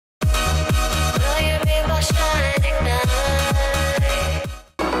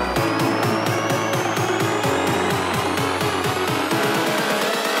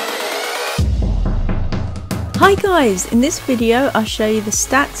Hi guys, in this video I'll show you the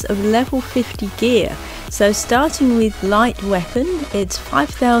stats of level 50 gear. So starting with light weapon, it's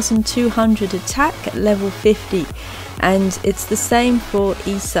 5200 attack at level 50 and it's the same for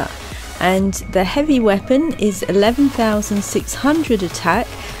Isa. And the heavy weapon is 11,600 attack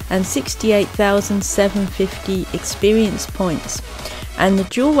and 68,750 experience points. And the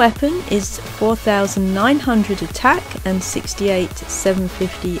dual weapon is 4,900 attack and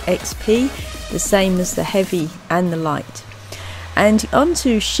 68,750 XP, the same as the heavy and the light. And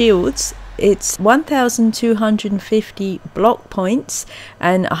onto shields, it's 1,250 block points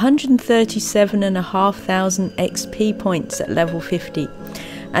and 137,500 XP points at level 50.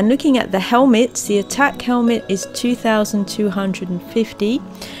 And looking at the helmets, the attack helmet is 2,250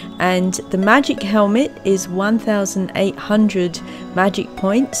 and the magic helmet is 1,800 magic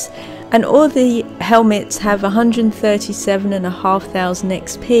points, and all the helmets have 137,500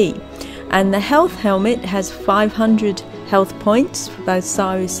 XP, and the health helmet has 500 health points for both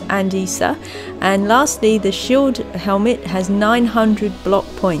Siris and Isa, and lastly the shield helmet has 900 block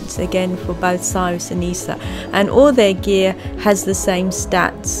points, again for both Siris and Isa, and all their gear has the same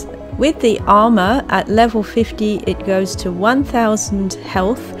stats. With the armor at level 50 it goes to 1000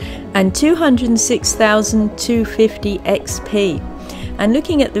 health and 206,250 XP. And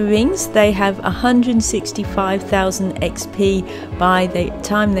looking at the rings, they have 165,000 XP by the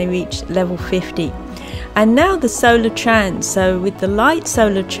time they reach level 50. And now the solar trans. So with the light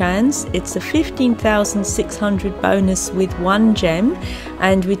solar trans, it's a 15,600 bonus with 1 gem,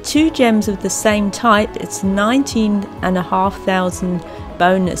 and with 2 gems of the same type it's 19,500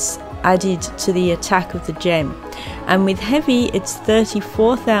 bonus added to the attack of the gem. And with heavy it's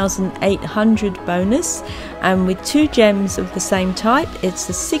 34,800 bonus, and with 2 gems of the same type it's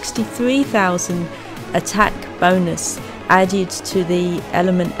a 63,000 attack bonus added to the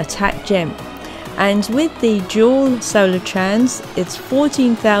element attack gem. And with the dual solar trans it's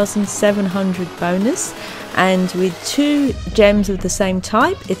 14,700 bonus, and with 2 gems of the same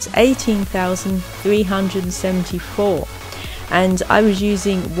type it's 18,374, and I was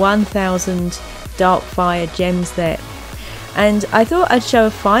using 1,000 dark fire gems there. And I thought I'd show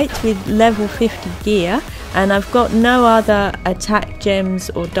a fight with level 50 gear, and I've got no other attack gems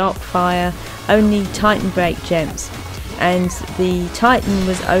or dark fire, only Titan break gems. And the Titan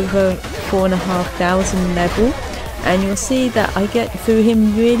was over 4,500 level, and you'll see that I get through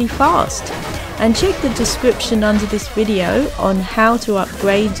him really fast. And check the description under this video on how to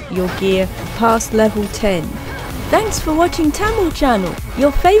upgrade your gear past level 10. Thanks for watching TamL channel,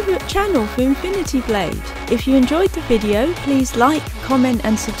 your favourite channel for Infinity Blade. If you enjoyed the video, please like, comment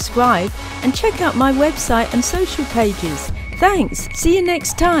and subscribe, and check out my website and social pages. Thanks, see you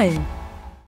next time.